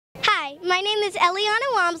My name is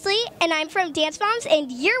Elliana Walmsley, and I'm from Dance Moms,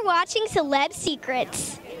 and you're watching Celeb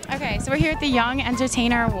Secrets. Okay, so we're here at the Young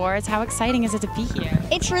Entertainer Awards. How exciting is it to be here?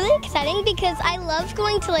 It's really exciting because I love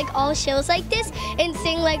going to all shows like this and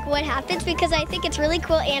seeing what happens, because I think it's really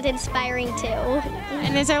cool and inspiring too.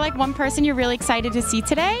 And is there one person you're really excited to see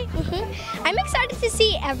today? I'm excited to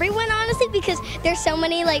see everyone, honestly, because there's so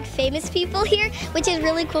many famous people here, which is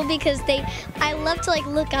really cool because I love to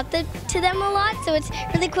look up to them a lot, so it's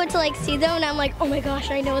really cool to see them and I'm like, oh my gosh,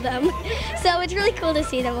 I know them. So it's really cool to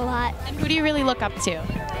see them a lot. And who do you really look up to?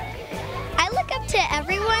 I look up to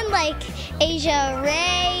everyone like Asia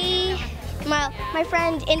Ray, my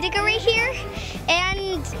friend Indigo right here,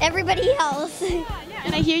 and everybody else.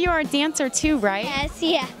 And I hear you're a dancer too, right? Yes,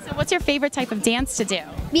 yeah. So what's your favorite type of dance to do?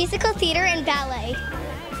 Musical theater and ballet.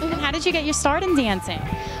 And how did you get your start in dancing?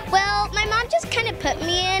 Well, my mom just kind of put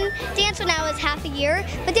me in dance when I was half a year,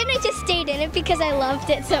 but then I just stayed in it because I loved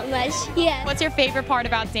it so much. Yeah. What's your favorite part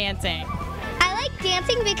about dancing? I like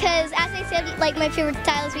dancing because, as I said, my favorite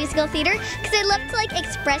style is musical theater, because I love to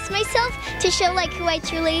express myself to show who I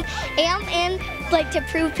truly am, and to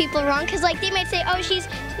prove people wrong, because they might say, oh, she's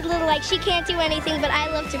little, she can't do anything, but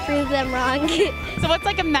I love to prove them wrong. So what's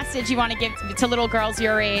a message you want to give to little girls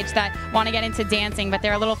your age that want to get into dancing but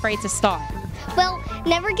they're a little afraid to start? Well,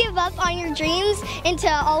 never give up on your dreams and to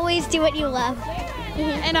always do what you love.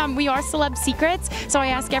 And we are Celeb Secrets, so I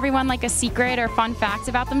ask everyone a secret or fun fact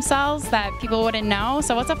about themselves that people wouldn't know.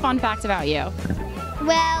 So what's a fun fact about you?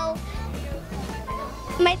 Well,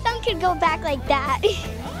 my thumb could go back like that.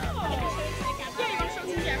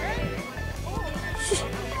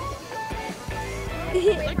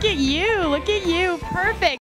 Look at you, perfect.